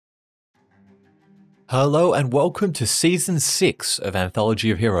Hello and welcome to Season 6 of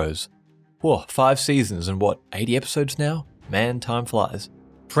Anthology of Heroes. Whoa, 5 seasons and 80 episodes now? Man, time flies.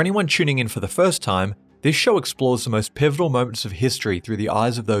 For anyone tuning in for the first time, this show explores the most pivotal moments of history through the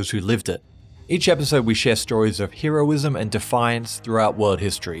eyes of those who lived it. Each episode we share stories of heroism and defiance throughout world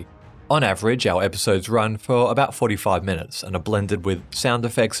history. On average, our episodes run for about 45 minutes and are blended with sound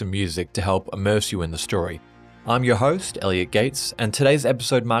effects and music to help immerse you in the story. I'm your host, Elliot Gates, and today's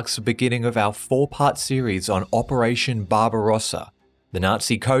episode marks the beginning of our 4-part series on Operation Barbarossa, the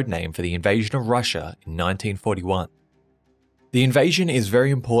Nazi codename for the invasion of Russia in 1941. The invasion is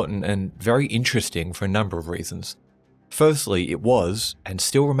very important and very interesting for a number of reasons. Firstly, it was, and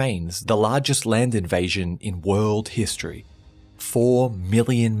still remains, the largest land invasion in world history. 4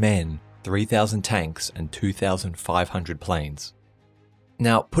 million men, 3,000 tanks, and 2,500 planes.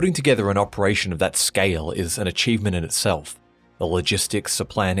 Now, putting together an operation of that scale is an achievement in itself. The logistics, the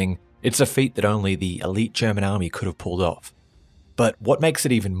planning, it's a feat that only the elite German army could have pulled off. But what makes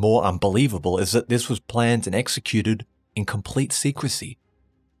it even more unbelievable is that this was planned and executed in complete secrecy.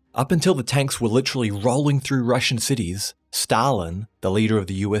 Up until the tanks were literally rolling through Russian cities, Stalin, the leader of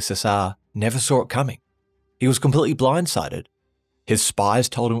the USSR, never saw it coming. He was completely blindsided. His spies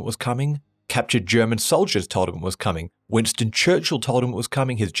told him it was coming. Captured German soldiers told him it was coming. Winston Churchill told him it was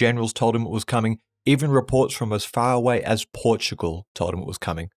coming. His generals told him it was coming. Even reports from as far away as Portugal told him it was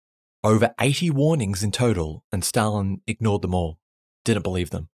coming. Over 80 warnings in total, and Stalin ignored them all. Didn't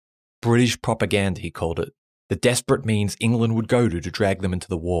believe them. British propaganda, he called it. The desperate means England would go to drag them into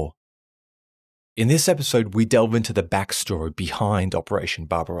the war. In this episode, we delve into the backstory behind Operation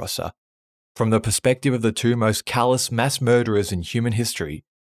Barbarossa. From the perspective of the two most callous mass murderers in human history,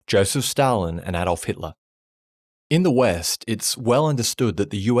 Joseph Stalin and Adolf Hitler. In the West, it's well understood that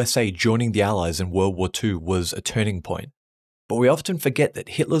the USA joining the Allies in World War II was a turning point. But we often forget that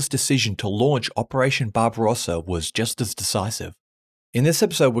Hitler's decision to launch Operation Barbarossa was just as decisive. In this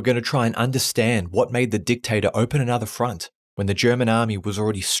episode, we're going to try and understand what made the dictator open another front when the German army was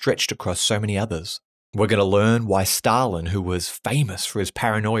already stretched across so many others. We're going to learn why Stalin, who was famous for his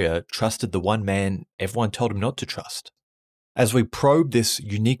paranoia, trusted the one man everyone told him not to trust. As we probe this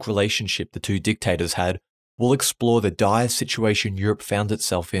unique relationship the two dictators had, we'll explore the dire situation Europe found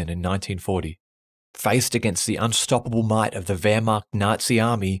itself in 1940. Faced against the unstoppable might of the Wehrmacht Nazi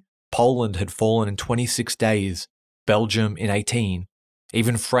army, Poland had fallen in 26 days, Belgium in 18.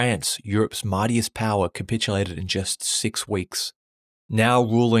 Even France, Europe's mightiest power, capitulated in just 6 weeks. Now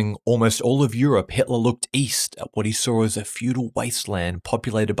ruling almost all of Europe, Hitler looked east at what he saw as a feudal wasteland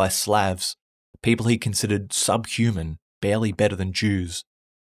populated by Slavs, people he considered subhuman, barely better than Jews.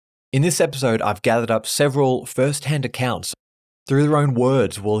 In this episode, I've gathered up several first-hand accounts. Through their own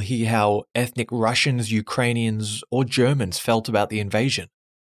words, we'll hear how ethnic Russians, Ukrainians, or Germans felt about the invasion.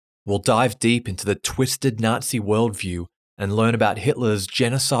 We'll dive deep into the twisted Nazi worldview and learn about Hitler's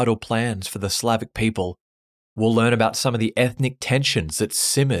genocidal plans for the Slavic people. We'll learn about some of the ethnic tensions that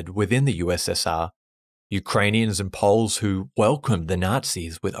simmered within the USSR, Ukrainians and Poles who welcomed the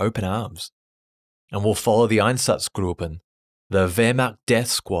Nazis with open arms. And we'll follow the Einsatzgruppen, the Wehrmacht death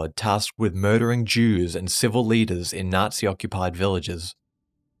squad tasked with murdering Jews and civil leaders in Nazi-occupied villages.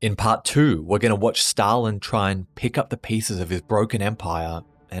 In part 2, we're going to watch Stalin try and pick up the pieces of his broken empire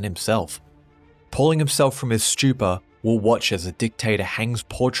and himself. Pulling himself from his stupor, we'll watch as a dictator hangs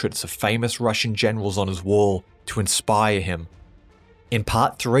portraits of famous Russian generals on his wall to inspire him. In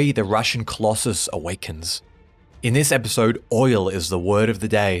part 3, the Russian Colossus awakens. In this episode, oil is the word of the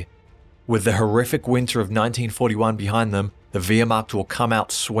day. With the horrific winter of 1941 behind them, the Wehrmacht will come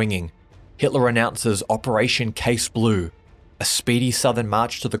out swinging. Hitler announces Operation Case Blue, a speedy southern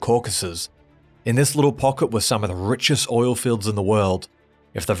march to the Caucasus. In this little pocket were some of the richest oil fields in the world.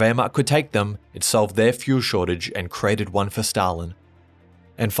 If the Wehrmacht could take them, it solved their fuel shortage and created one for Stalin.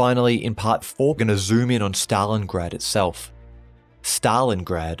 And finally, in part 4, we're going to zoom in on Stalingrad itself.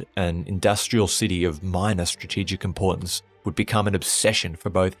 Stalingrad, an industrial city of minor strategic importance, would become an obsession for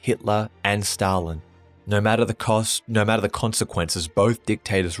both Hitler and Stalin. No matter the cost, no matter the consequences, both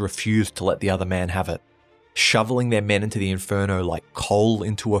dictators refused to let the other man have it. Shoveling their men into the inferno like coal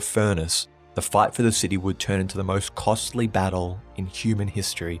into a furnace, the fight for the city would turn into the most costly battle in human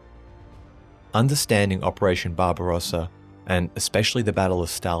history. Understanding Operation Barbarossa, and especially the Battle of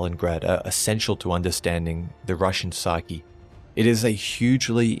Stalingrad, are essential to understanding the Russian psyche. It is a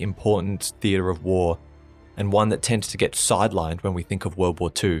hugely important theatre of war, and one that tends to get sidelined when we think of World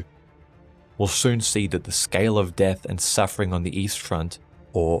War II. We'll soon see that the scale of death and suffering on the East Front,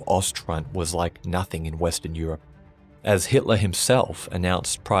 or Ostfront, was like nothing in Western Europe. As Hitler himself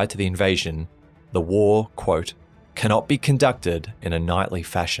announced prior to the invasion, the war, quote, cannot be conducted in a knightly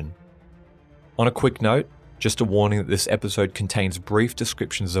fashion. On a quick note, just a warning that this episode contains brief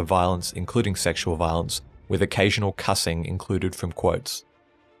descriptions of violence, including sexual violence, with occasional cussing included from quotes.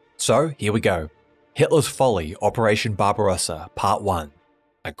 So, here we go. Hitler's Folly, Operation Barbarossa, Part 1.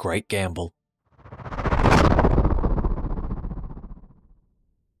 A Great Gamble.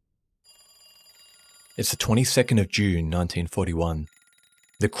 It's the 22nd of June, 1941.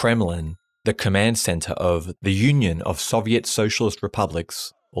 The Kremlin, the command center of the Union of Soviet Socialist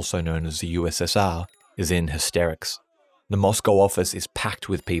Republics, also known as the USSR, is in hysterics. The Moscow office is packed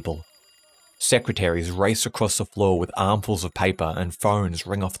with people. Secretaries race across the floor with armfuls of paper and phones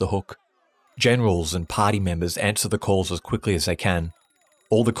ring off the hook. Generals and party members answer the calls as quickly as they can.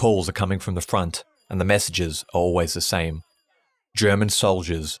 All the calls are coming from the front, and the messages are always the same. German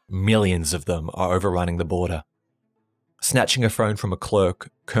soldiers, millions of them, are overrunning the border. Snatching a phone from a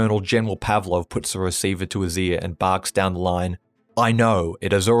clerk, Colonel General Pavlov puts the receiver to his ear and barks down the line, "I know,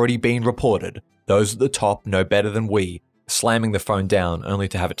 it has already been reported. Those at the top know better than we," slamming the phone down only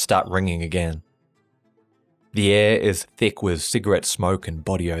to have it start ringing again. The air is thick with cigarette smoke and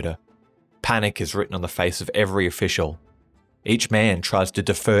body odor. Panic is written on the face of every official. Each man tries to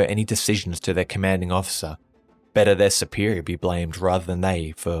defer any decisions to their commanding officer. Better their superior be blamed rather than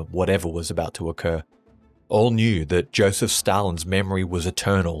they for whatever was about to occur. All knew that Joseph Stalin's memory was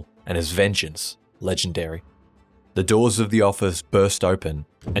eternal and his vengeance legendary. The doors of the office burst open,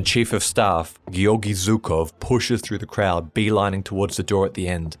 and Chief of Staff Georgy Zhukov pushes through the crowd, beelining towards the door at the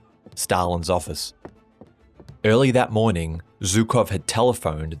end, Stalin's office. Early that morning, Zhukov had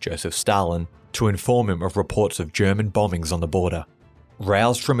telephoned Joseph Stalin to inform him of reports of German bombings on the border.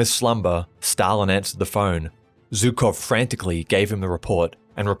 Roused from his slumber, Stalin answered the phone. Zhukov frantically gave him the report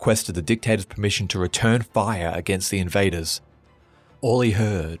and requested the dictator's permission to return fire against the invaders. All he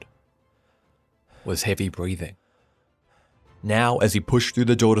heard was heavy breathing. Now, as he pushed through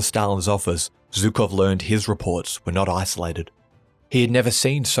the door to Stalin's office, Zhukov learned his reports were not isolated. He had never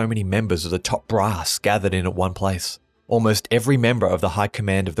seen so many members of the top brass gathered in at one place. Almost every member of the high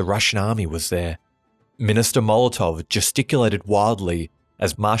command of the Russian army was there. Minister Molotov gesticulated wildly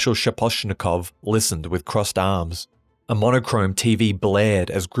as Marshal Shaposhnikov listened with crossed arms. A monochrome TV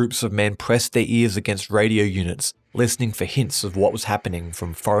blared as groups of men pressed their ears against radio units, listening for hints of what was happening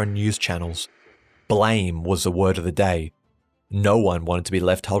from foreign news channels. Blame was the word of the day. No one wanted to be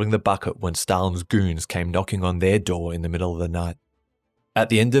left holding the bucket when Stalin's goons came knocking on their door in the middle of the night. At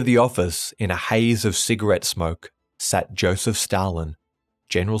the end of the office, in a haze of cigarette smoke, sat Joseph Stalin,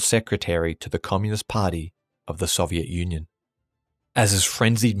 General Secretary to the Communist Party of the Soviet Union. As his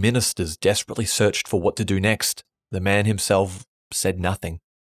frenzied ministers desperately searched for what to do next, the man himself said nothing.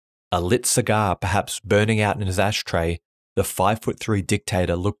 A lit cigar perhaps burning out in his ashtray, the 5'3"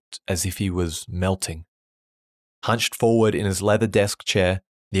 dictator looked as if he was melting. Hunched forward in his leather desk chair,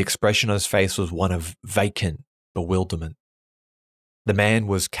 the expression on his face was one of vacant bewilderment. The man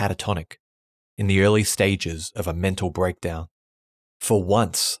was catatonic, in the early stages of a mental breakdown. For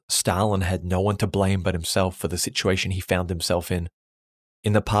once, Stalin had no one to blame but himself for the situation he found himself in.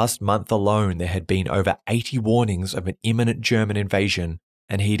 In the past month alone, there had been over 80 warnings of an imminent German invasion,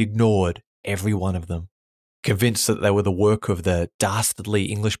 and he'd ignored every one of them, convinced that they were the work of the dastardly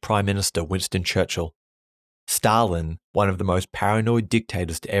English Prime Minister Winston Churchill. Stalin, one of the most paranoid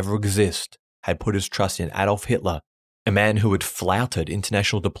dictators to ever exist, had put his trust in Adolf Hitler, a man who had flouted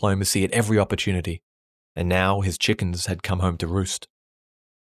international diplomacy at every opportunity, and now his chickens had come home to roost.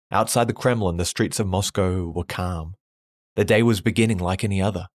 Outside the Kremlin, the streets of Moscow were calm. The day was beginning like any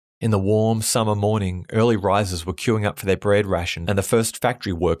other. In the warm summer morning, early risers were queuing up for their bread ration, and the first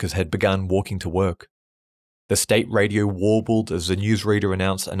factory workers had begun walking to work. The state radio warbled as the newsreader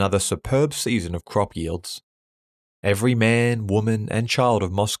announced another superb season of crop yields. Every man, woman, and child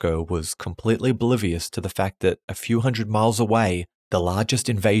of Moscow was completely oblivious to the fact that a few hundred miles away, the largest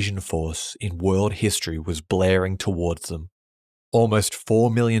invasion force in world history was blaring towards them. Almost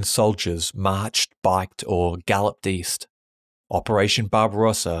 4 million soldiers marched, biked, or galloped east. Operation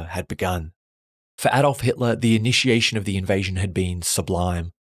Barbarossa had begun. For Adolf Hitler, the initiation of the invasion had been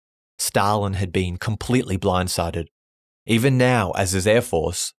sublime. Stalin had been completely blindsided. Even now, as his air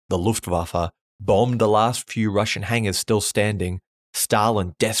force, the Luftwaffe, bombed the last few Russian hangars still standing,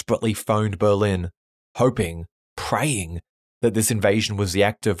 Stalin desperately phoned Berlin, hoping, praying, that this invasion was the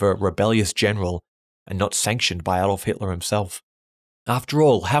act of a rebellious general and not sanctioned by Adolf Hitler himself. After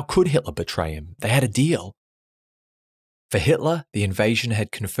all, how could Hitler betray him? They had a deal. For Hitler, the invasion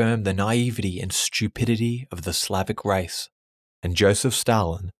had confirmed the naivety and stupidity of the Slavic race, and Joseph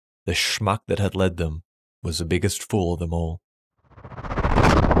Stalin, the schmuck that had led them, was the biggest fool of them all.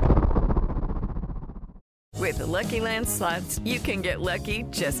 With the Lucky Land Slots, you can get lucky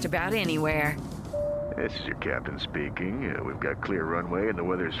just about anywhere. This is your captain speaking. We've got clear runway and the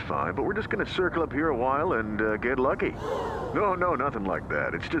weather's fine, but we're just going to circle up here a while and get lucky. No, nothing like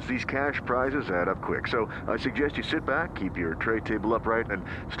that. It's just these cash prizes add up quick. So I suggest you sit back, keep your tray table upright, and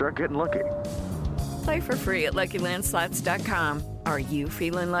start getting lucky. Play for free at LuckyLandSlots.com. Are you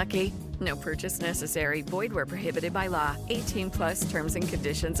feeling lucky? No purchase necessary. Void where prohibited by law. 18 plus terms and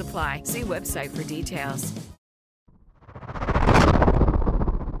conditions apply. See website for details.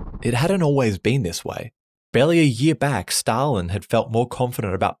 It hadn't always been this way. Barely a year back, Stalin had felt more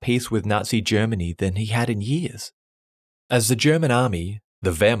confident about peace with Nazi Germany than he had in years. As the German army,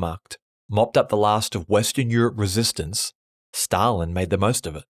 the Wehrmacht, mopped up the last of Western Europe resistance, Stalin made the most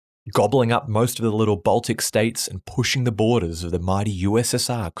of it, gobbling up most of the little Baltic states and pushing the borders of the mighty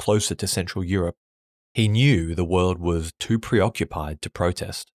USSR closer to Central Europe. He knew the world was too preoccupied to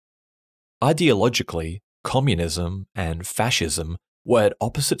protest. Ideologically, communism and fascism were at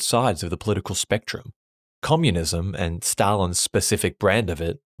opposite sides of the political spectrum. Communism, and Stalin's specific brand of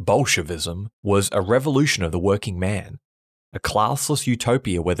it, Bolshevism, was a revolution of the working man, a classless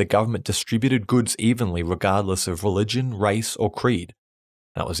utopia where the government distributed goods evenly regardless of religion, race, or creed.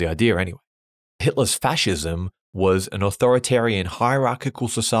 That was the idea anyway. Hitler's fascism was an authoritarian hierarchical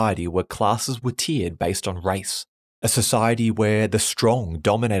society where classes were tiered based on race, a society where the strong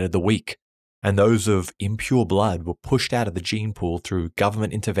dominated the weak, and those of impure blood were pushed out of the gene pool through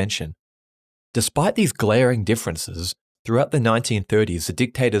government intervention. Despite these glaring differences, throughout the 1930s the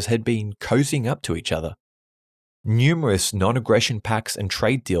dictators had been cozying up to each other. Numerous non-aggression pacts and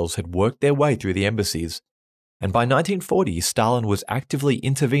trade deals had worked their way through the embassies, and by 1940 Stalin was actively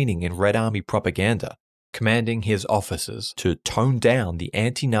intervening in Red Army propaganda, commanding his officers to tone down the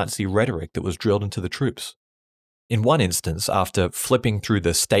anti-Nazi rhetoric that was drilled into the troops. In one instance, after flipping through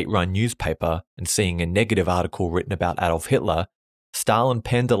the state-run newspaper and seeing a negative article written about Adolf Hitler, Stalin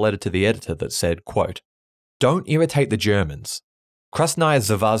penned a letter to the editor that said, quote, "Don't irritate the Germans. Krasnaya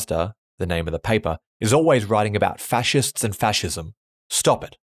Zvezda, the name of the paper, is always writing about fascists and fascism. Stop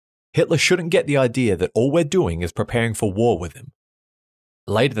it. Hitler shouldn't get the idea that all we're doing is preparing for war with him."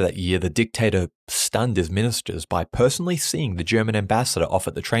 Later that year, the dictator stunned his ministers by personally seeing the German ambassador off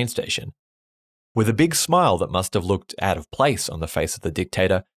at the train station. With a big smile that must have looked out of place on the face of the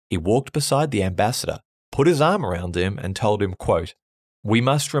dictator, he walked beside the ambassador, put his arm around him and told him, quote, "We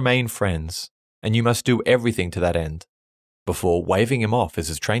must remain friends, and you must do everything to that end," before waving him off as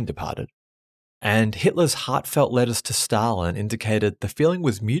his train departed. And Hitler's heartfelt letters to Stalin indicated the feeling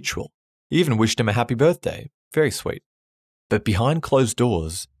was mutual. He even wished him a happy birthday. Very sweet. But behind closed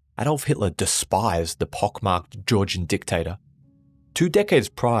doors, Adolf Hitler despised the pockmarked Georgian dictator. 2 decades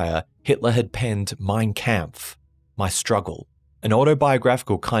prior, Hitler had penned Mein Kampf, My Struggle, an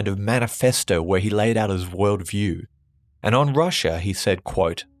autobiographical kind of manifesto where he laid out his worldview. And on Russia, he said,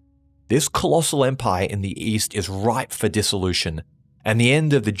 quote, "This colossal empire in the East is ripe for dissolution, and the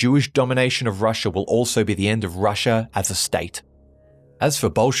end of the Jewish domination of Russia will also be the end of Russia as a state." As for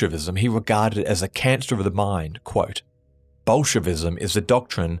Bolshevism, he regarded it as a cancer of the mind, quote, "Bolshevism is the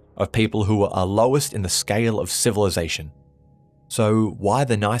doctrine of people who are lowest in the scale of civilization." So why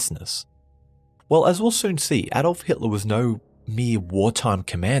the niceness? Well, as we'll soon see, Adolf Hitler was no mere wartime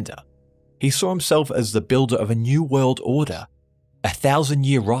commander. He saw himself as the builder of a new world order. A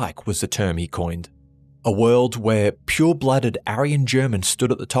 1,000-year Reich was the term he coined. A world where pure-blooded Aryan Germans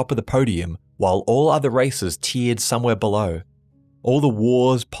stood at the top of the podium while all other races tiered somewhere below. All the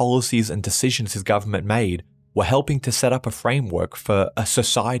wars, policies and decisions his government made were helping to set up a framework for a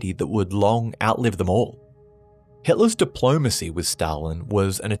society that would long outlive them all. Hitler's diplomacy with Stalin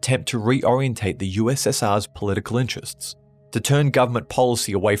was an attempt to reorientate the USSR's political interests, to turn government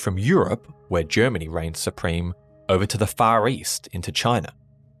policy away from Europe, where Germany reigned supreme, over to the Far East, into China.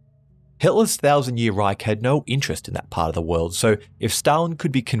 Hitler's 1,000-year Reich had no interest in that part of the world, so if Stalin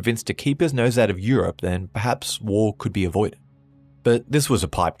could be convinced to keep his nose out of Europe, then perhaps war could be avoided. But this was a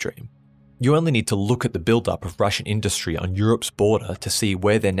pipe dream. You only need to look at the build-up of Russian industry on Europe's border to see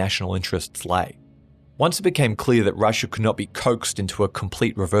where their national interests lay. Once it became clear that Russia could not be coaxed into a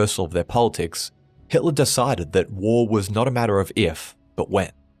complete reversal of their politics, Hitler decided that war was not a matter of if, but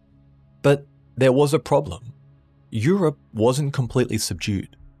when. But there was a problem. Europe wasn't completely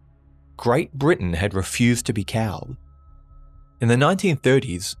subdued. Great Britain had refused to be cowed. In the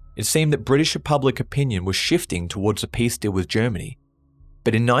 1930s, it seemed that British public opinion was shifting towards a peace deal with Germany.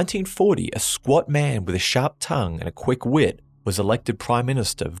 But in 1940, a squat man with a sharp tongue and a quick wit was elected Prime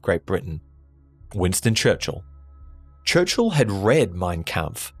Minister of Great Britain. Winston Churchill. Churchill had read Mein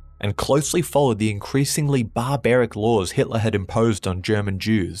Kampf and closely followed the increasingly barbaric laws Hitler had imposed on German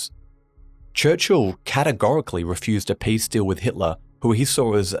Jews. Churchill categorically refused a peace deal with Hitler who he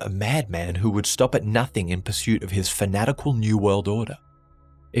saw as a madman who would stop at nothing in pursuit of his fanatical New World Order.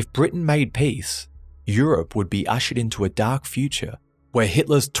 If Britain made peace, Europe would be ushered into a dark future where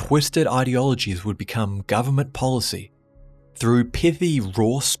Hitler's twisted ideologies would become government policy. Through pithy,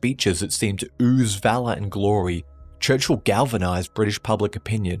 raw speeches that seemed to ooze valour and glory, Churchill galvanised British public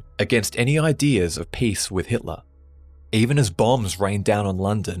opinion against any ideas of peace with Hitler. Even as bombs rained down on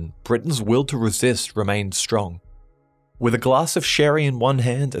London, Britain's will to resist remained strong. With a glass of sherry in one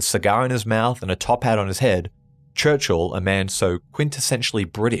hand, a cigar in his mouth, and a top hat on his head, Churchill, a man so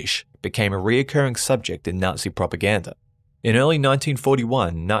quintessentially British, became a recurring subject in Nazi propaganda. In early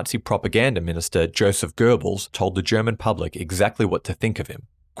 1941, Nazi propaganda minister Joseph Goebbels told the German public exactly what to think of him.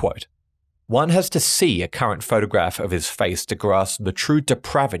 Quote, "One has to see a current photograph of his face to grasp the true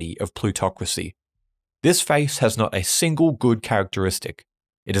depravity of plutocracy. This face has not a single good characteristic.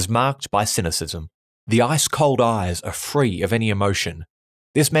 It is marked by cynicism. The ice-cold eyes are free of any emotion.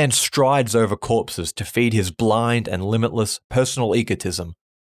 This man strides over corpses to feed his blind and limitless personal egotism.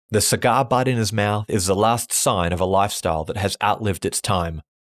 The cigar butt in his mouth is the last sign of a lifestyle that has outlived its time.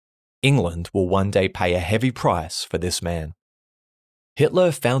 England will one day pay a heavy price for this man."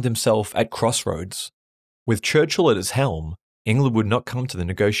 Hitler found himself at crossroads. With Churchill at his helm, England would not come to the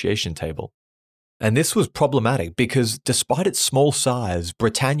negotiation table. And this was problematic because despite its small size,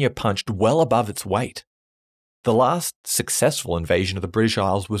 Britannia punched well above its weight. The last successful invasion of the British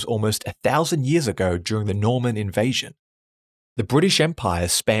Isles was almost 1,000 years ago during the Norman invasion. The British Empire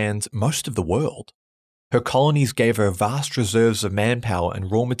spanned most of the world. Her colonies gave her vast reserves of manpower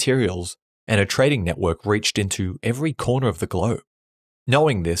and raw materials, and a trading network reached into every corner of the globe.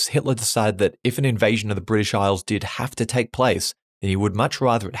 Knowing this, Hitler decided that if an invasion of the British Isles did have to take place, then he would much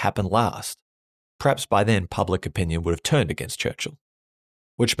rather it happen last. Perhaps by then public opinion would have turned against Churchill,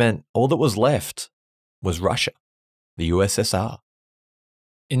 which meant all that was left was Russia, the USSR.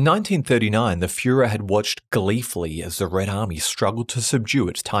 In 1939, the Fuhrer had watched gleefully as the Red Army struggled to subdue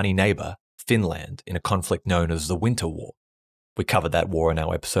its tiny neighbour, Finland, in a conflict known as the Winter War. We covered that war in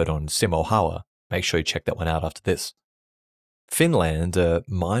our episode on Simo-Häme. Make sure you check that one out after this. Finland, a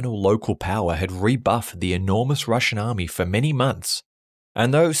minor local power, had rebuffed the enormous Russian army for many months,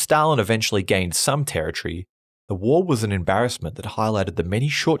 and though Stalin eventually gained some territory, the war was an embarrassment that highlighted the many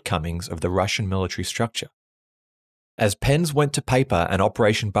shortcomings of the Russian military structure. As pens went to paper and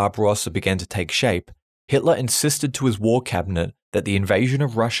Operation Barbarossa began to take shape, Hitler insisted to his war cabinet that the invasion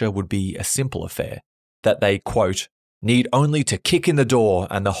of Russia would be a simple affair, that they, quote, "need only to kick in the door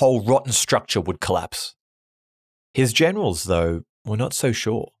and the whole rotten structure would collapse." His generals, though, were not so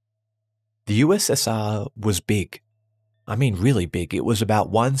sure. The USSR was big. I mean really big. It was about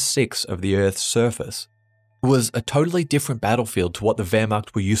 1/6 of the Earth's surface. It was a totally different battlefield to what the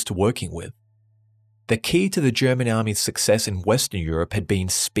Wehrmacht were used to working with. The key to the German army's success in Western Europe had been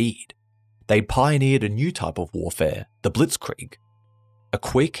speed. They pioneered a new type of warfare, the Blitzkrieg. A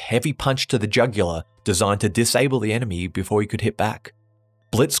quick, heavy punch to the jugular designed to disable the enemy before he could hit back.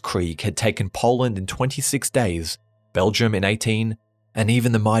 Blitzkrieg had taken Poland in 26 days, Belgium in 18, and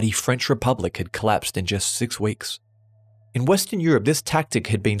even the mighty French Republic had collapsed in just 6 weeks. In Western Europe, this tactic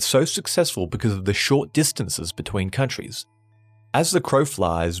had been so successful because of the short distances between countries. As the crow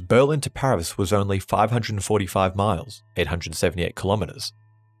flies, Berlin to Paris was only 545 miles, 878 kilometers.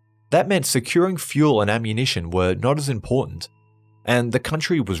 That meant securing fuel and ammunition were not as important, and the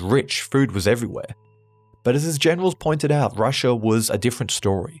country was rich, food was everywhere. But as his generals pointed out, Russia was a different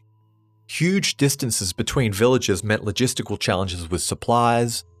story. Huge distances between villages meant logistical challenges with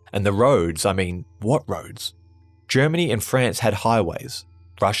supplies, and the roads, what roads? Germany and France had highways.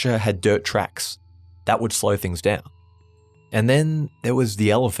 Russia had dirt tracks. That would slow things down. And then there was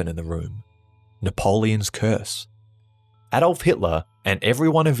the elephant in the room, Napoleon's curse. Adolf Hitler and every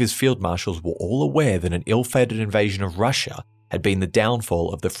one of his field marshals were all aware that an ill-fated invasion of Russia had been the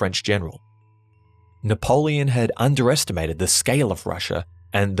downfall of the French general. Napoleon had underestimated the scale of Russia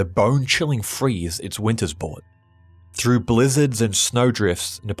and the bone-chilling freeze its winters brought. Through blizzards and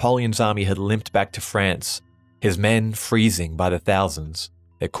snowdrifts, Napoleon's army had limped back to France, his men freezing by the thousands,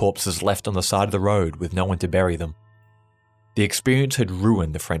 their corpses left on the side of the road with no one to bury them. The experience had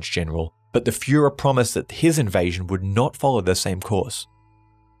ruined the French general, but the Fuhrer promised that his invasion would not follow the same course.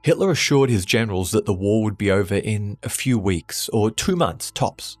 Hitler assured his generals that the war would be over in a few weeks, or 2 months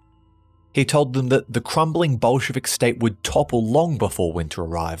tops. He told them that the crumbling Bolshevik state would topple long before winter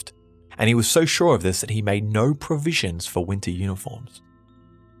arrived, and he was so sure of this that he made no provisions for winter uniforms.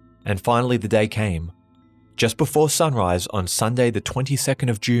 And finally the day came. Just before sunrise on Sunday the 22nd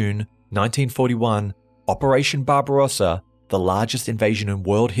of June, 1941, Operation Barbarossa, the largest invasion in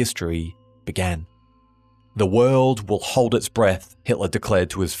world history, began. The world will hold its breath, Hitler declared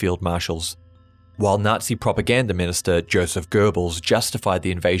to his field marshals, while Nazi propaganda minister Joseph Goebbels justified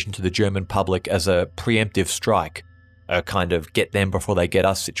the invasion to the German public as a preemptive strike, a kind of get them before they get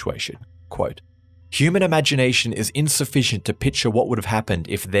us situation. Quote, "Human imagination is insufficient to picture what would have happened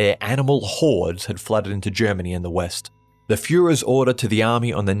if their animal hordes had flooded into Germany and the West. The Führer's order to the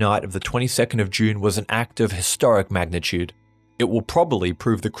army on the night of the 22nd of June was an act of historic magnitude. It will probably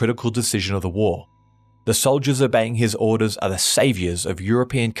prove the critical decision of the war. The soldiers obeying his orders are the saviors of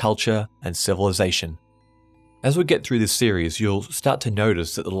European culture and civilization." As we get through this series, you'll start to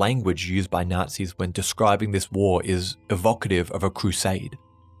notice that the language used by Nazis when describing this war is evocative of a crusade.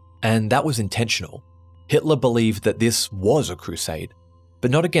 And that was intentional. Hitler believed that this was a crusade,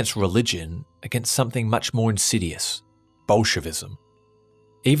 but not against religion, against something much more insidious: Bolshevism.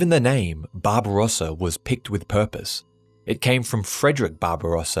 Even the name Barbarossa was picked with purpose. It came from Friedrich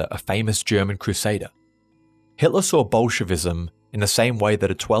Barbarossa, a famous German crusader. Hitler saw Bolshevism in the same way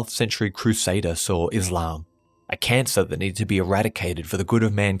that a 12th century crusader saw Islam, a cancer that needed to be eradicated for the good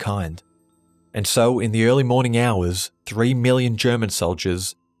of mankind. And so, in the early morning hours, 3 million German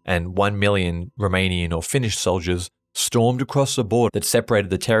soldiers and 1 million Romanian or Finnish soldiers stormed across the border that separated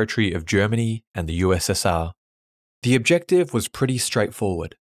the territory of Germany and the USSR. The objective was pretty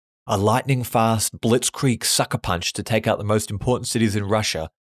straightforward: a lightning-fast blitzkrieg sucker punch to take out the most important cities in Russia,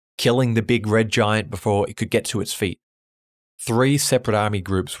 killing the big red giant before it could get to its feet. 3 separate army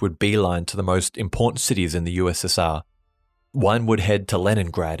groups would beeline to the most important cities in the USSR. One would head to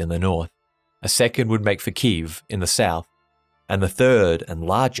Leningrad in the north, a second would make for Kyiv in the south, and the third and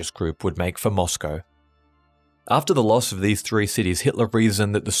largest group would make for Moscow. After the loss of these 3 cities, Hitler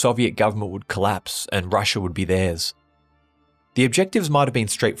reasoned that the Soviet government would collapse and Russia would be theirs. The objectives might have been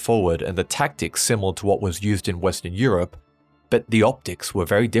straightforward and the tactics similar to what was used in Western Europe, but the optics were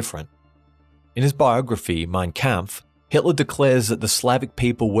very different. In his biography, Mein Kampf, Hitler declares that the Slavic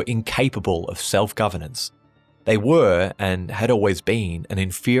people were incapable of self-governance. They were, and had always been, an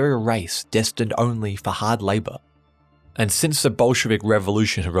inferior race destined only for hard labour. And since the Bolshevik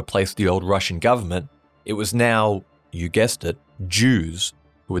Revolution had replaced the old Russian government, it was now, you guessed it, Jews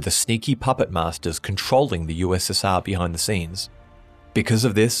who were the sneaky puppet masters controlling the USSR behind the scenes. Because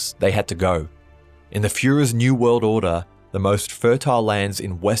of this, they had to go. In the Führer's New World Order, the most fertile lands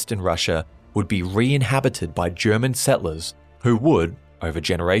in Western Russia would be re-inhabited by German settlers who would, over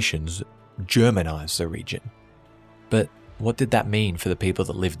generations, Germanize the region. But what did that mean for the people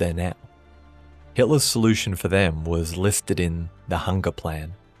that lived there now? Hitler's solution for them was listed in the Hunger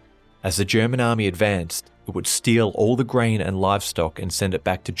Plan. As the German army advanced, it would steal all the grain and livestock and send it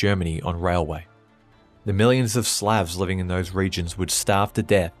back to Germany on railway. The millions of Slavs living in those regions would starve to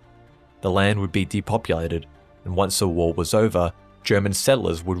death, the land would be depopulated, and once the war was over, German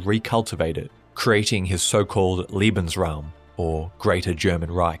settlers would recultivate it, creating his so-called Lebensraum, or Greater German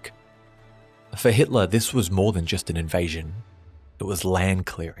Reich. For Hitler, this was more than just an invasion. It was land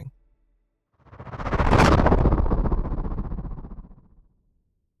clearing.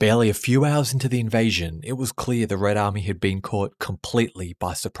 Barely a few hours into the invasion, it was clear the Red Army had been caught completely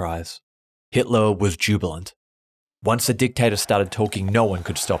by surprise. Hitler was jubilant. Once the dictator started talking, no one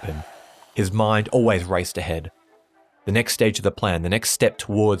could stop him. His mind always raced ahead. The next stage of the plan, the next step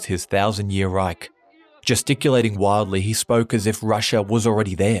towards his 1,000-year Reich. Gesticulating wildly, he spoke as if Russia was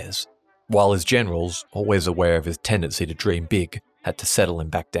already theirs, while his generals, always aware of his tendency to dream big, had to settle him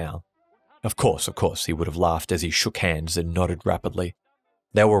back down. Of course, he would have laughed as he shook hands and nodded rapidly.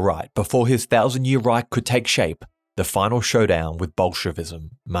 They were right. Before his 1,000-year Reich could take shape, the final showdown with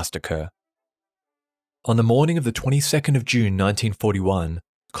Bolshevism must occur. On the morning of the 22nd of June 1941,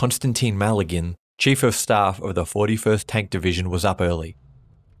 Konstantin Malygin, Chief of Staff of the 41st Tank Division, was up early.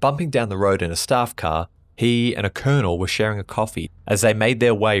 Bumping down the road in a staff car, he and a colonel were sharing a coffee as they made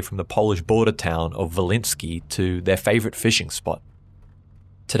their way from the Polish border town of Wolyński to their favourite fishing spot.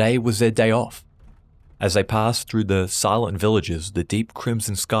 Today was their day off. As they passed through the silent villages, the deep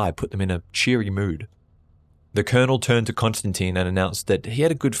crimson sky put them in a cheery mood. The colonel turned to Konstantin and announced that he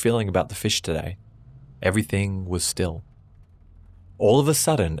had a good feeling about the fish today. Everything was still. All of a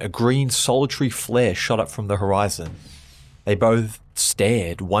sudden, a green solitary flare shot up from the horizon. They both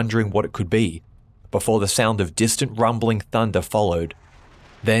stared, wondering what it could be, before the sound of distant rumbling thunder followed.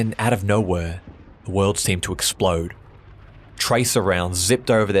 Then, out of nowhere, the world seemed to explode. Tracer rounds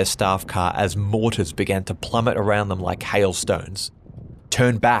zipped over their staff car as mortars began to plummet around them like hailstones.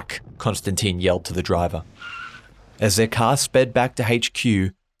 "Turn back," Konstantin yelled to the driver. As their car sped back to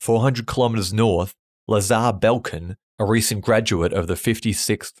HQ, 400 kilometers north, Lazar Belkin, a recent graduate of the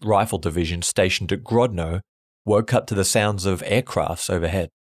 56th Rifle Division stationed at Grodno, woke up to the sounds of aircrafts overhead.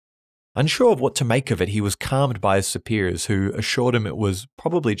 Unsure of what to make of it, he was calmed by his superiors who assured him it was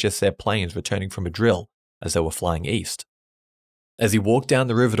probably just their planes returning from a drill as they were flying east. As he walked down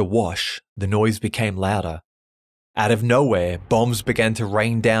the river to wash, the noise became louder. Out of nowhere, bombs began to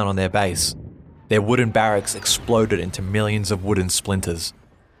rain down on their base. Their wooden barracks exploded into millions of wooden splinters.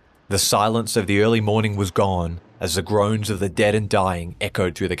 The silence of the early morning was gone as the groans of the dead and dying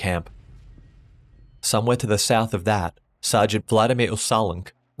echoed through the camp. Somewhere to the south of that, Sergeant Vladimir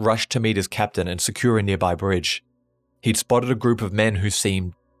Usalenk rushed to meet his captain and secure a nearby bridge. He'd spotted a group of men who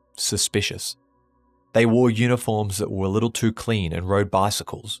seemed suspicious. They wore uniforms that were a little too clean and rode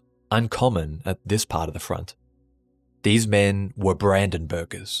bicycles, uncommon at this part of the front. These men were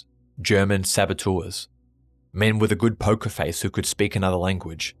Brandenburgers, German saboteurs, men with a good poker face who could speak another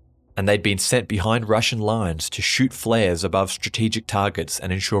language, and they'd been sent behind Russian lines to shoot flares above strategic targets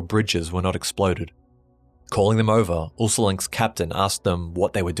and ensure bridges were not exploded. Calling them over, Usalenk's captain asked them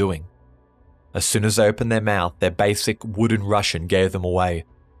what they were doing. As soon as they opened their mouth, their basic wooden Russian gave them away.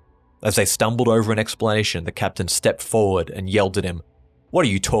 As they stumbled over an explanation, the captain stepped forward and yelled at him, "What are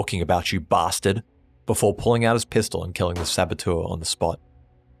you talking about, you bastard?" before pulling out his pistol and killing the saboteur on the spot.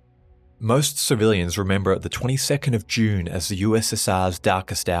 Most civilians remember the 22nd of June as the USSR's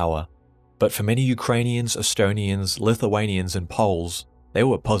darkest hour, but for many Ukrainians, Estonians, Lithuanians and Poles, they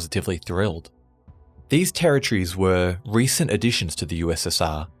were positively thrilled. These territories were recent additions to the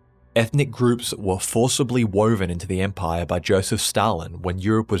USSR, ethnic groups that were forcibly woven into the empire by Joseph Stalin when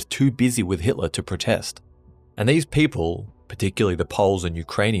Europe was too busy with Hitler to protest. And these people, particularly the Poles and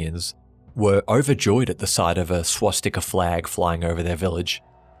Ukrainians, were overjoyed at the sight of a swastika flag flying over their village.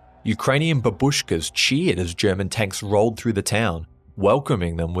 Ukrainian babushkas cheered as German tanks rolled through the town,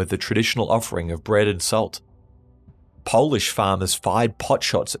 welcoming them with the traditional offering of bread and salt. Polish farmers fired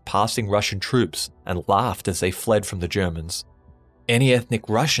potshots at passing Russian troops and laughed as they fled from the Germans. Any ethnic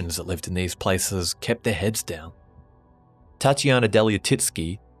Russians that lived in these places kept their heads down. Tatiana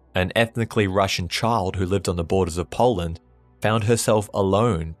Delyatitsky, an ethnically Russian child who lived on the borders of Poland, found herself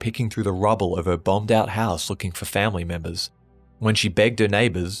alone picking through the rubble of her bombed-out house looking for family members. When she begged her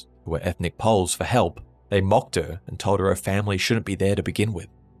neighbours, who were ethnic Poles, for help, they mocked her and told her family shouldn't be there to begin with.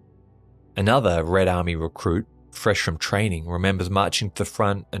 Another Red Army recruit, fresh from training, remembers marching to the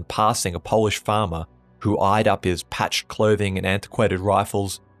front and passing a Polish farmer who eyed up his patched clothing and antiquated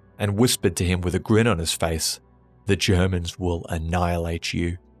rifles and whispered to him with a grin on his face, "The Germans will annihilate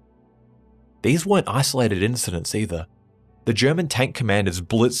you." These weren't isolated incidents either. The German tank commanders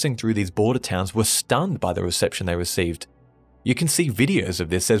blitzing through these border towns were stunned by the reception they received. You can see videos of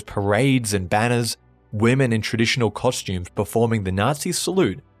this as parades and banners, women in traditional costumes performing the Nazi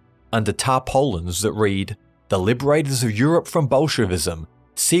salute under tarpaulins that read, "The liberators of Europe from Bolshevism,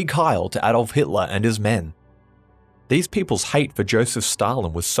 Sieg Heil to Adolf Hitler and his men." These people's hate for Joseph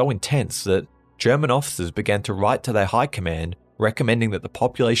Stalin was so intense that German officers began to write to their high command recommending that the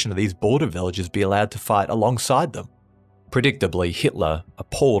population of these border villages be allowed to fight alongside them. Predictably, Hitler,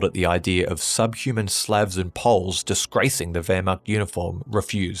 appalled at the idea of subhuman Slavs and Poles disgracing the Wehrmacht uniform,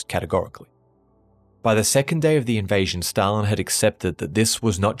 refused categorically. By the second day of the invasion, Stalin had accepted that this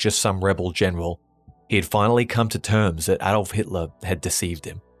was not just some rebel general. He had finally come to terms that Adolf Hitler had deceived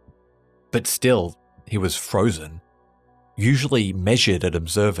him. But still, he was frozen. Usually measured and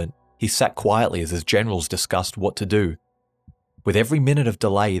observant, he sat quietly as his generals discussed what to do. With every minute of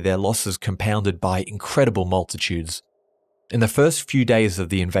delay, their losses compounded by incredible multitudes. In the first few days of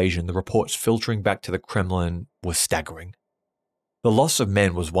the invasion, the reports filtering back to the Kremlin were staggering. The loss of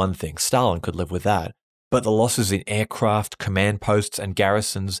men was one thing, Stalin could live with that, but the losses in aircraft, command posts and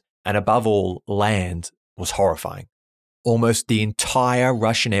garrisons, and above all, land, was horrifying. Almost the entire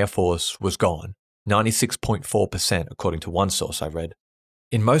Russian Air Force was gone, 96.4% according to one source I read.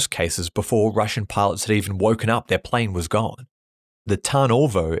 In most cases, before Russian pilots had even woken up, their plane was gone. The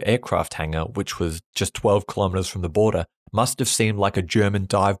Tarnovo aircraft hangar, which was just 12 kilometers from the border, must have seemed like a German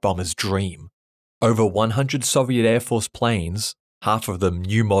dive bomber's dream. Over 100 Soviet Air Force planes, half of them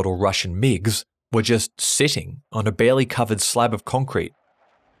new model Russian MiGs, were just sitting on a barely covered slab of concrete.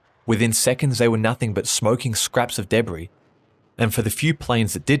 Within seconds, they were nothing but smoking scraps of debris. And for the few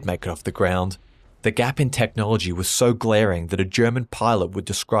planes that did make it off the ground, the gap in technology was so glaring that a German pilot would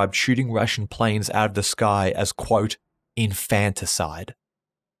describe shooting Russian planes out of the sky as, quote, infanticide.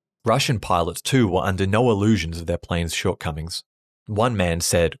 Russian pilots too were under no illusions of their plane's shortcomings. One man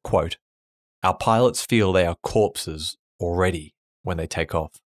said, quote, "Our pilots feel they are corpses already when they take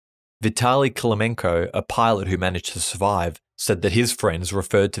off." Vitaly Klimenko, a pilot who managed to survive, said that his friends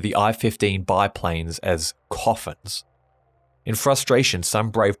referred to the I-15 biplanes as coffins. In frustration,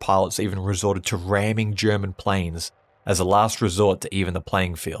 some brave pilots even resorted to ramming German planes as a last resort to even the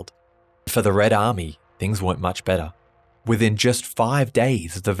playing field. For the Red Army, things weren't much better. Within just 5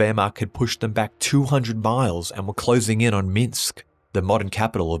 days, the Wehrmacht had pushed them back 200 miles and were closing in on Minsk, the modern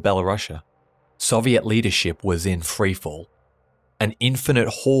capital of Belarusia. Soviet leadership was in freefall. An infinite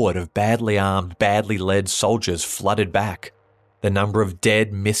horde of badly armed, badly led soldiers flooded back. The number of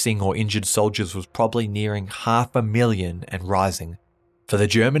dead, missing or injured soldiers was probably nearing 500,000 and rising. For the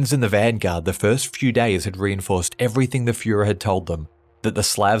Germans in the vanguard, the first few days had reinforced everything the Führer had told them, that the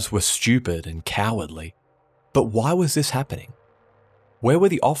Slavs were stupid and cowardly. But why was this happening? Where were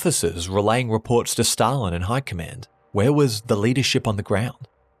the officers relaying reports to Stalin and High Command? Where was the leadership on the ground?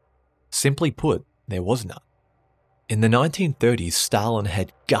 Simply put, there was none. In the 1930s, Stalin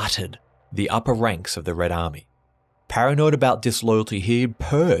had gutted the upper ranks of the Red Army. Paranoid about disloyalty, he had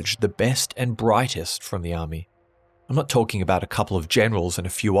purged the best and brightest from the army. I'm not talking about a couple of generals and a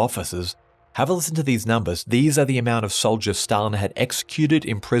few officers. Have a listen to these numbers. These are the amount of soldiers Stalin had executed,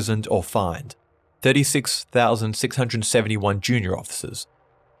 imprisoned, or fined. 36,671 junior officers,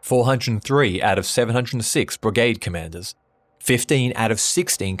 403 out of 706 brigade commanders, 15 out of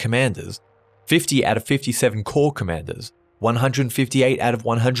 16 commanders, 50 out of 57 corps commanders, 158 out of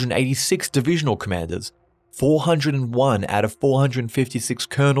 186 divisional commanders, 401 out of 456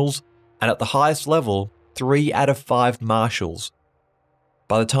 colonels, and at the highest level, 3 out of 5 marshals.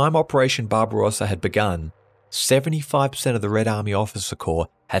 By the time Operation Barbarossa had begun, 75% of the Red Army Officer Corps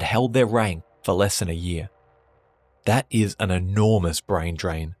had held their rank for less than a year. That is an enormous brain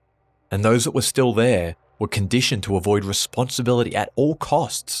drain, and those that were still there were conditioned to avoid responsibility at all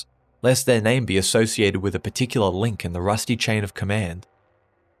costs, lest their name be associated with a particular link in the rusty chain of command.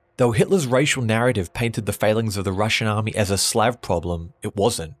 Though Hitler's racial narrative painted the failings of the Russian army as a Slav problem, it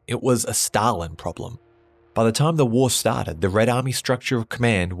wasn't. It was a Stalin problem. By the time the war started, the Red Army structure of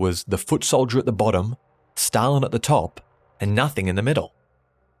command was the foot soldier at the bottom, Stalin at the top, and nothing in the middle.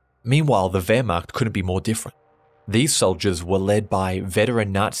 Meanwhile, the Wehrmacht couldn't be more different. These soldiers were led by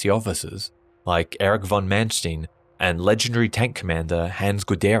veteran Nazi officers like Erich von Manstein and legendary tank commander Hans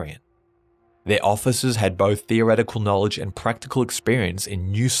Guderian. Their officers had both theoretical knowledge and practical experience in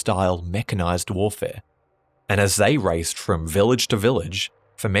new-style mechanized warfare. And as they raced from village to village,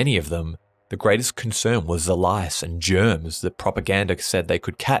 for many of them, the greatest concern was the lice and germs that propaganda said they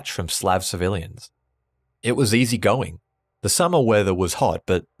could catch from Slav civilians. It was easy going. The summer weather was hot,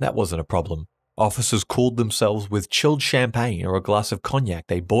 but that wasn't a problem. Officers cooled themselves with chilled champagne or a glass of cognac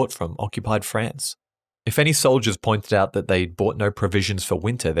they bought from occupied France. If any soldiers pointed out that they'd bought no provisions for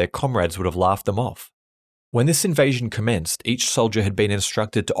winter, their comrades would have laughed them off. When this invasion commenced, each soldier had been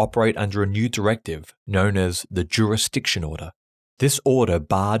instructed to operate under a new directive known as the Jurisdiction Order. This order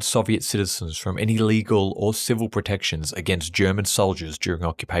barred Soviet citizens from any legal or civil protections against German soldiers during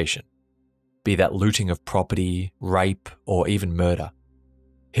occupation, be that looting of property, rape, or even murder.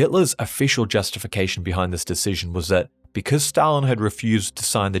 Hitler's official justification behind this decision was that because Stalin had refused to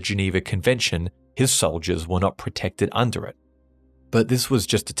sign the Geneva Convention, his soldiers were not protected under it. But this was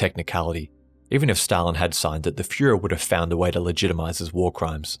just a technicality. Even if Stalin had signed it, the Führer would have found a way to legitimize his war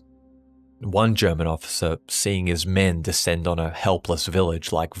crimes. One German officer, seeing his men descend on a helpless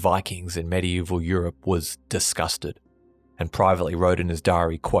village like Vikings in medieval Europe, was disgusted, and privately wrote in his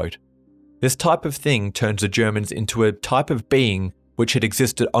diary, quote, "This type of thing turns the Germans into a type of being which had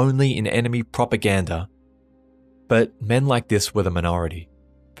existed only in enemy propaganda." But men like this were the minority.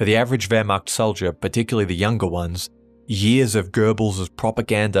 For the average Wehrmacht soldier, particularly the younger ones, years of Goebbels'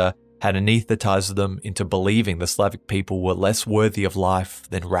 propaganda had anesthetized them into believing the Slavic people were less worthy of life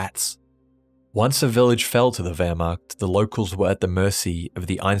than rats. Once a village fell to the Wehrmacht, the locals were at the mercy of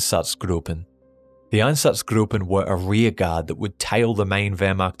the Einsatzgruppen. The Einsatzgruppen were a rearguard that would tail the main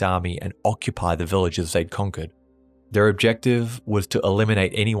Wehrmacht army and occupy the villages they'd conquered. Their objective was to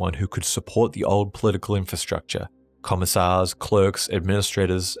eliminate anyone who could support the old political infrastructure, commissars, clerks,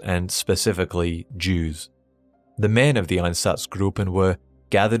 administrators, and specifically Jews. The men of the Einsatzgruppen were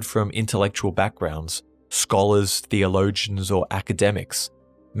gathered from intellectual backgrounds, scholars, theologians, or academics,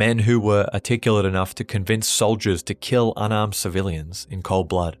 men who were articulate enough to convince soldiers to kill unarmed civilians in cold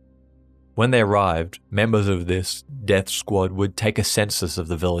blood. When they arrived, members of this death squad would take a census of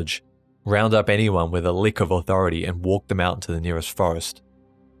the village, round up anyone with a lick of authority and walk them out into the nearest forest.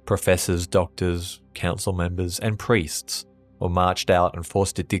 Professors, doctors, council members, and priests were marched out and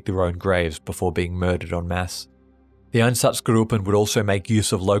forced to dig their own graves before being murdered en masse. The Einsatzgruppen would also make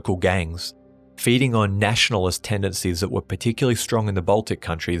use of local gangs. Feeding on nationalist tendencies that were particularly strong in the Baltic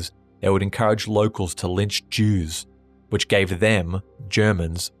countries, they would encourage locals to lynch Jews, which gave them,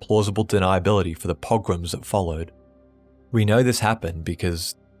 Germans, plausible deniability for the pogroms that followed. We know this happened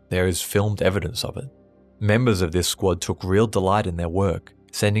because there is filmed evidence of it. Members of this squad took real delight in their work,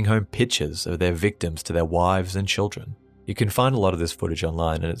 sending home pictures of their victims to their wives and children. You can find a lot of this footage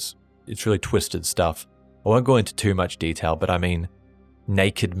online, and it's really twisted stuff. I won't go into too much detail, but I mean,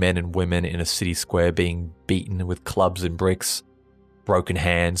 naked men and women in a city square being beaten with clubs and bricks, broken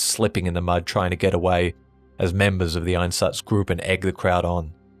hands, slipping in the mud trying to get away as members of the Einsatz group and egg the crowd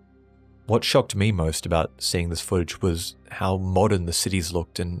on. What shocked me most about seeing this footage was how modern the cities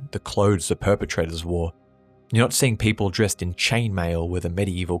looked and the clothes the perpetrators wore. You're not seeing people dressed in chainmail with a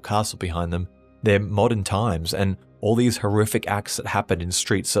medieval castle behind them. They're modern times, and all these horrific acts that happened in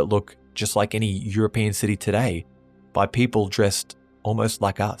streets that look just like any European city today, by people dressed almost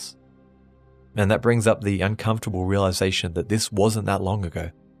like us. And that brings up the uncomfortable realization that this wasn't that long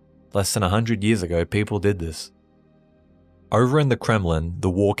ago. Less than 100 years ago, people did this. Over in the Kremlin, the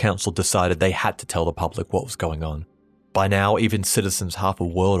War Council decided they had to tell the public what was going on. By now, even citizens half a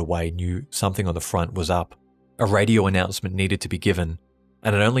world away knew something on the front was up. A radio announcement needed to be given,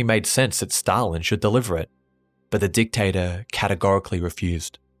 and it only made sense that Stalin should deliver it. But the dictator categorically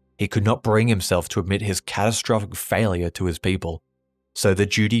refused. He could not bring himself to admit his catastrophic failure to his people, so the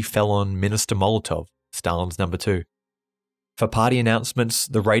duty fell on Minister Molotov, Stalin's number 2. For party announcements,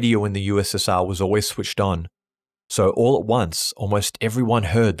 the radio in the USSR was always switched on, so all at once, almost everyone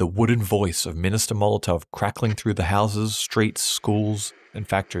heard the wooden voice of Minister Molotov crackling through the houses, streets, schools, and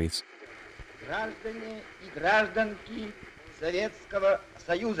factories. Граждане и гражданки Советского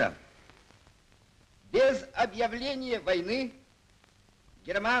Союза, без объявления войны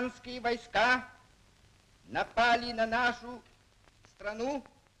германские войска напали на нашу страну.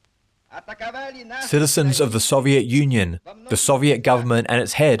 Citizens of the Soviet Union, the Soviet government and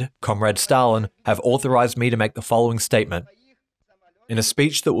its head, Comrade Stalin, have authorized me to make the following statement. In a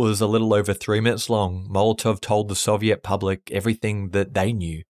speech that was a little over 3 minutes long, Molotov told the Soviet public everything that they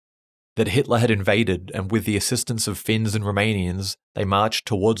knew. That Hitler had invaded, and with the assistance of Finns and Romanians, they marched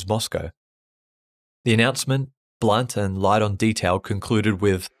towards Moscow. The announcement, blunt and light on detail, concluded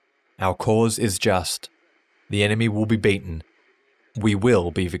with, "Our cause is just. The enemy will be beaten. We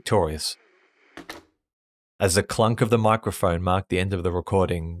will be victorious." As the clunk of the microphone marked the end of the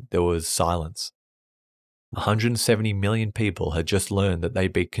recording, there was silence. 170 million people had just learned that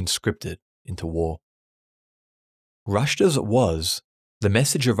they'd be conscripted into war. Rushed as it was, the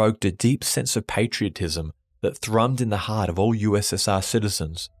message evoked a deep sense of patriotism that thrummed in the heart of all USSR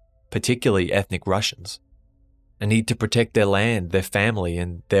citizens, particularly ethnic Russians, a need to protect their land, their family,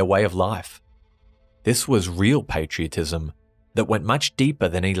 and their way of life. This was real patriotism that went much deeper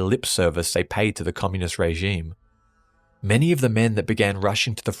than any lip service they paid to the communist regime. Many of the men that began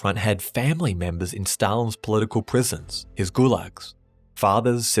rushing to the front had family members in Stalin's political prisons, his gulags.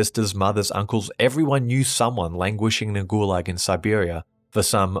 Fathers, sisters, mothers, uncles, everyone knew someone languishing in a gulag in Siberia for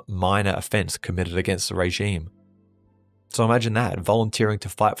some minor offense committed against the regime. So imagine that, volunteering to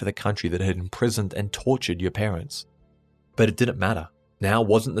fight for the country that had imprisoned and tortured your parents. But it didn't matter. Now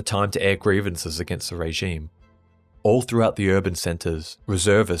wasn't the time to air grievances against the regime. All throughout the urban centres,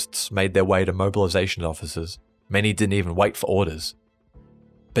 reservists made their way to mobilisation offices. Many didn't even wait for orders.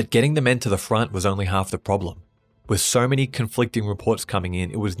 But getting the men to the front was only half the problem. With so many conflicting reports coming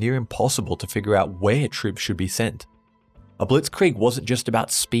in, it was near impossible to figure out where troops should be sent. A blitzkrieg wasn't just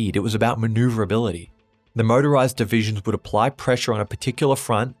about speed, it was about manoeuvrability. The motorised divisions would apply pressure on a particular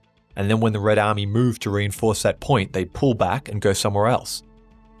front, and then when the Red Army moved to reinforce that point, they'd pull back and go somewhere else.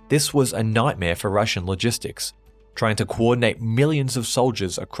 This was a nightmare for Russian logistics, trying to coordinate millions of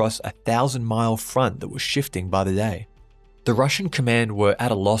soldiers across a 1,000-mile front that was shifting by the day. The Russian command were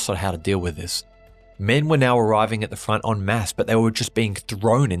at a loss on how to deal with this. Men were now arriving at the front en masse, but they were just being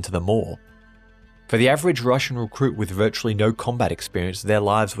thrown into them all. For the average Russian recruit with virtually no combat experience, their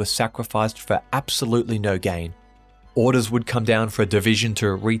lives were sacrificed for absolutely no gain. Orders would come down for a division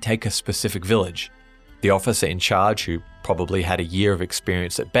to retake a specific village. The officer in charge, who probably had a year of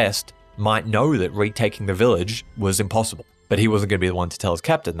experience at best, might know that retaking the village was impossible, but he wasn't going to be the one to tell his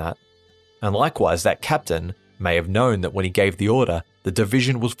captain that. And likewise, that captain may have known that when he gave the order, the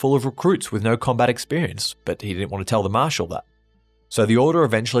division was full of recruits with no combat experience, but he didn't want to tell the marshal that. So the order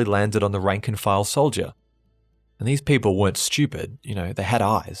eventually landed on the rank-and-file soldier. And these people weren't stupid, they had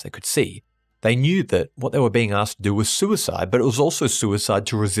eyes, they could see. They knew that what they were being asked to do was suicide, but it was also suicide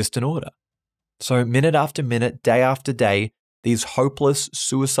to resist an order. So minute after minute, day after day, these hopeless,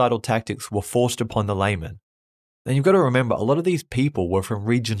 suicidal tactics were forced upon the layman. And you've got to remember, a lot of these people were from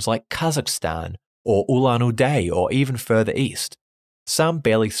regions like Kazakhstan or Ulan-Ude or even further east. Some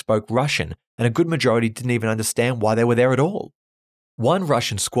barely spoke Russian, and a good majority didn't even understand why they were there at all. One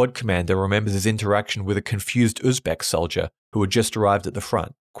Russian squad commander remembers his interaction with a confused Uzbek soldier who had just arrived at the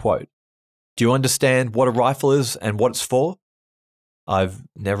front. Quote, "Do you understand what a rifle is and what it's for?" I've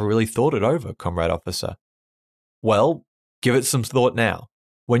never really thought it over, comrade officer. Well, give it some thought now.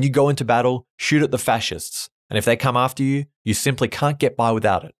 When you go into battle, shoot at the fascists, and if they come after you, you simply can't get by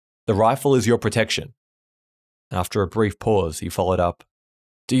without it. The rifle is your protection. After a brief pause, he followed up,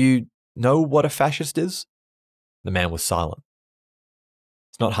 Do you know what a fascist is? The man was silent.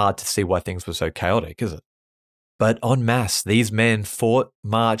 It's not hard to see why things were so chaotic, is it? But en masse, these men fought,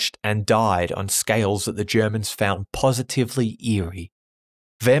 marched, and died on scales that the Germans found positively eerie.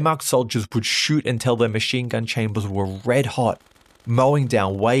 Wehrmacht soldiers would shoot until their machine gun chambers were red hot, mowing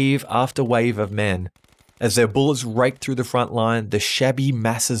down wave after wave of men. As their bullets raked through the front line, the shabby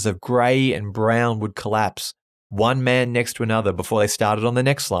masses of grey and brown would collapse, one man next to another before they started on the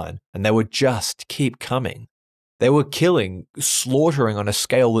next line, and they would just keep coming. They were killing, slaughtering on a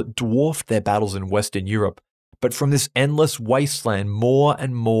scale that dwarfed their battles in Western Europe. But from this endless wasteland, more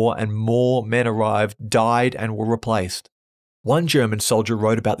and more and more men arrived, died, and were replaced. One German soldier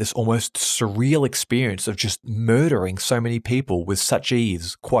wrote about this almost surreal experience of just murdering so many people with such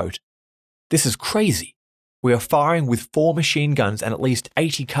ease. Quote, This is crazy. We are firing with 4 machine guns and at least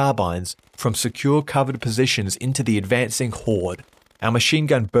 80 carbines from secure covered positions into the advancing horde. Our machine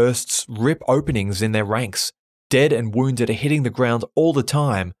gun bursts rip openings in their ranks. Dead and wounded are hitting the ground all the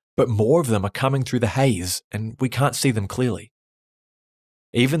time, but more of them are coming through the haze, and we can't see them clearly.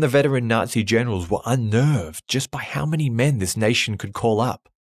 Even the veteran Nazi generals were unnerved just by how many men this nation could call up.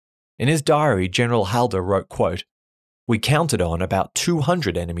 In his diary, General Halder wrote, quote, We counted on about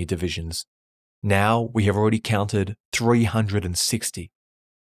 200 enemy divisions. Now we have already counted 360.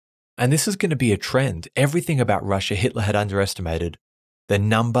 And this is going to be a trend. Everything about Russia Hitler had underestimated. The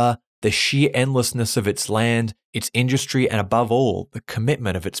number, the sheer endlessness of its land, its industry, and above all, the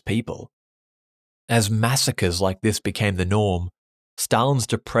commitment of its people. As massacres like this became the norm, Stalin's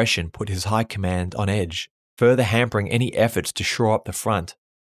depression put his high command on edge, further hampering any efforts to shore up the front.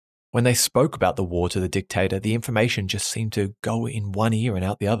 When they spoke about the war to the dictator, the information just seemed to go in one ear and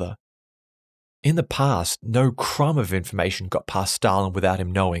out the other. In the past, no crumb of information got past Stalin without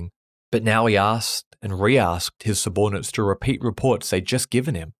him knowing, but now he asked and re-asked his subordinates to repeat reports they'd just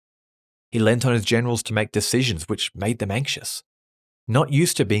given him. He lent on his generals to make decisions which made them anxious. Not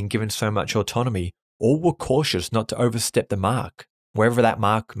used to being given so much autonomy, all were cautious not to overstep the mark, wherever that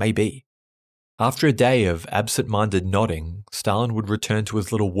mark may be. After a day of absent-minded nodding, Stalin would return to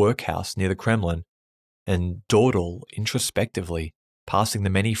his little workhouse near the Kremlin and dawdle introspectively, passing the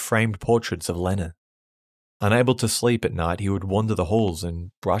many framed portraits of Lenin. Unable to sleep at night, he would wander the halls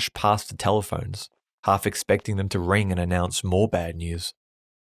and brush past the telephones, half expecting them to ring and announce more bad news.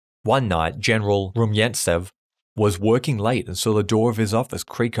 One night, General Rumyantsev was working late and saw the door of his office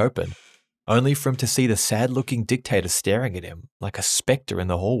creak open, only for him to see the sad-looking dictator staring at him like a spectre in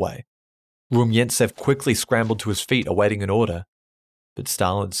the hallway. Rumyantsev quickly scrambled to his feet, awaiting an order, but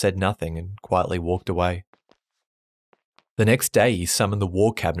Stalin said nothing and quietly walked away. The next day, he summoned the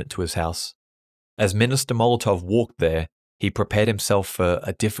war cabinet to his house. As Minister Molotov walked there, he prepared himself for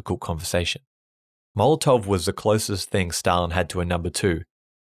a difficult conversation. Molotov was the closest thing Stalin had to a number 2,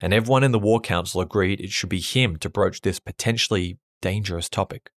 and everyone in the War Council agreed it should be him to broach this potentially dangerous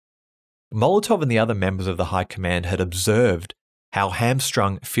topic. Molotov and the other members of the High Command had observed how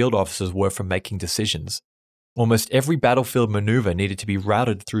hamstrung field officers were from making decisions. Almost every battlefield maneuver needed to be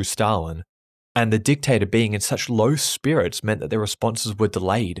routed through Stalin, and the dictator being in such low spirits meant that their responses were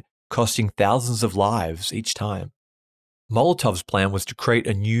delayed, costing thousands of lives each time. Molotov's plan was to create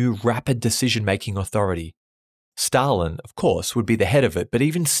a new rapid decision-making authority. Stalin, of course, would be the head of it, but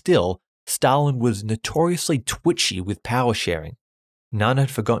even still, Stalin was notoriously twitchy with power sharing. None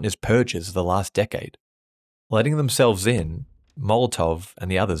had forgotten his purges of the last decade. Letting themselves in, Molotov and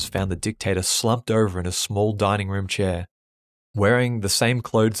the others found the dictator slumped over in a small dining room chair. Wearing the same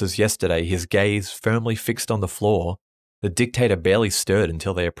clothes as yesterday, his gaze firmly fixed on the floor, the dictator barely stirred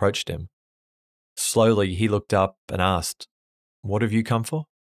until they approached him. Slowly, he looked up and asked, "What have you come for?"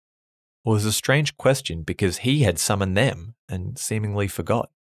 It was a strange question because he had summoned them and seemingly forgot.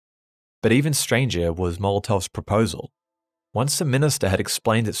 But even stranger was Molotov's proposal. Once the minister had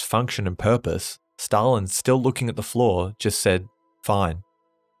explained its function and purpose, Stalin, still looking at the floor, just said, "Fine."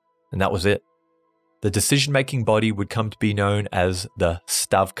 And that was it. The decision-making body would come to be known as the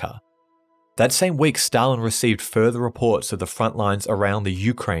Stavka. That same week, Stalin received further reports of the front lines around the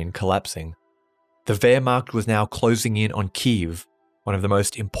Ukraine collapsing. The Wehrmacht was now closing in on Kyiv, one of the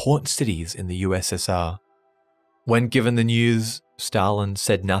most important cities in the USSR. When given the news, Stalin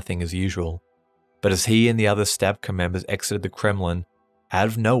said nothing as usual. But as he and the other Stavka members exited the Kremlin, out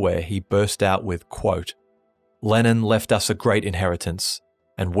of nowhere he burst out with, quote, "Lenin left us a great inheritance,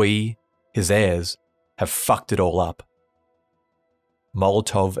 and we, his heirs, have fucked it all up."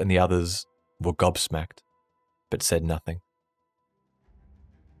 Molotov and the others were gobsmacked, but said nothing.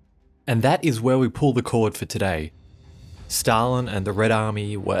 And that is where we pull the cord for today. Stalin and the Red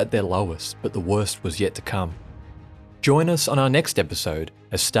Army were at their lowest, but the worst was yet to come. Join us on our next episode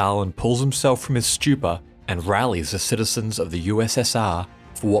as Stalin pulls himself from his stupor and rallies the citizens of the USSR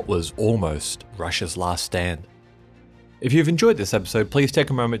for what was almost Russia's last stand. If you've enjoyed this episode, please take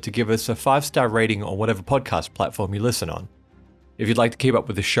a moment to give us a 5-star rating on whatever podcast platform you listen on. If you'd like to keep up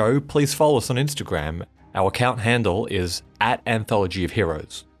with the show, please follow us on Instagram. Our account handle is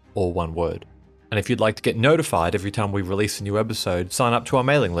 @AnthologyOfHeroes, all one word. And if you'd like to get notified every time we release a new episode, sign up to our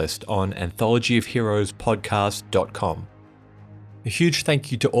mailing list on anthologyofheroespodcast.com. A huge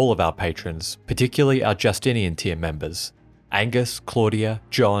thank you to all of our patrons, particularly our Justinian tier members, Angus, Claudia,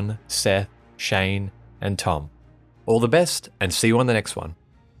 John, Seth, Shane, and Tom. All the best, and see you on the next one.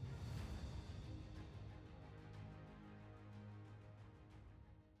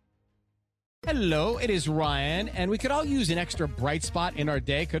 Hello, it is Ryan, and we could all use an extra bright spot in our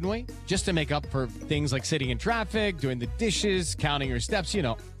day, couldn't we? Just to make up for things like sitting in traffic, doing the dishes, counting your steps,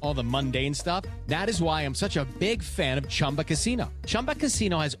 all the mundane stuff. That is why I'm such a big fan of Chumba Casino. Chumba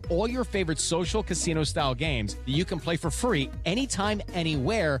Casino has all your favorite social casino-style games that you can play for free anytime,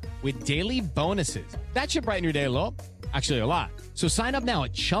 anywhere with daily bonuses. That should brighten your day a little. Actually, a lot. So sign up now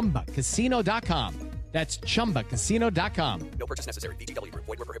at ChumbaCasino.com. That's ChumbaCasino.com. No purchase necessary. VGW Group.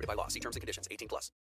 Void where prohibited by law. See terms and conditions. 18+.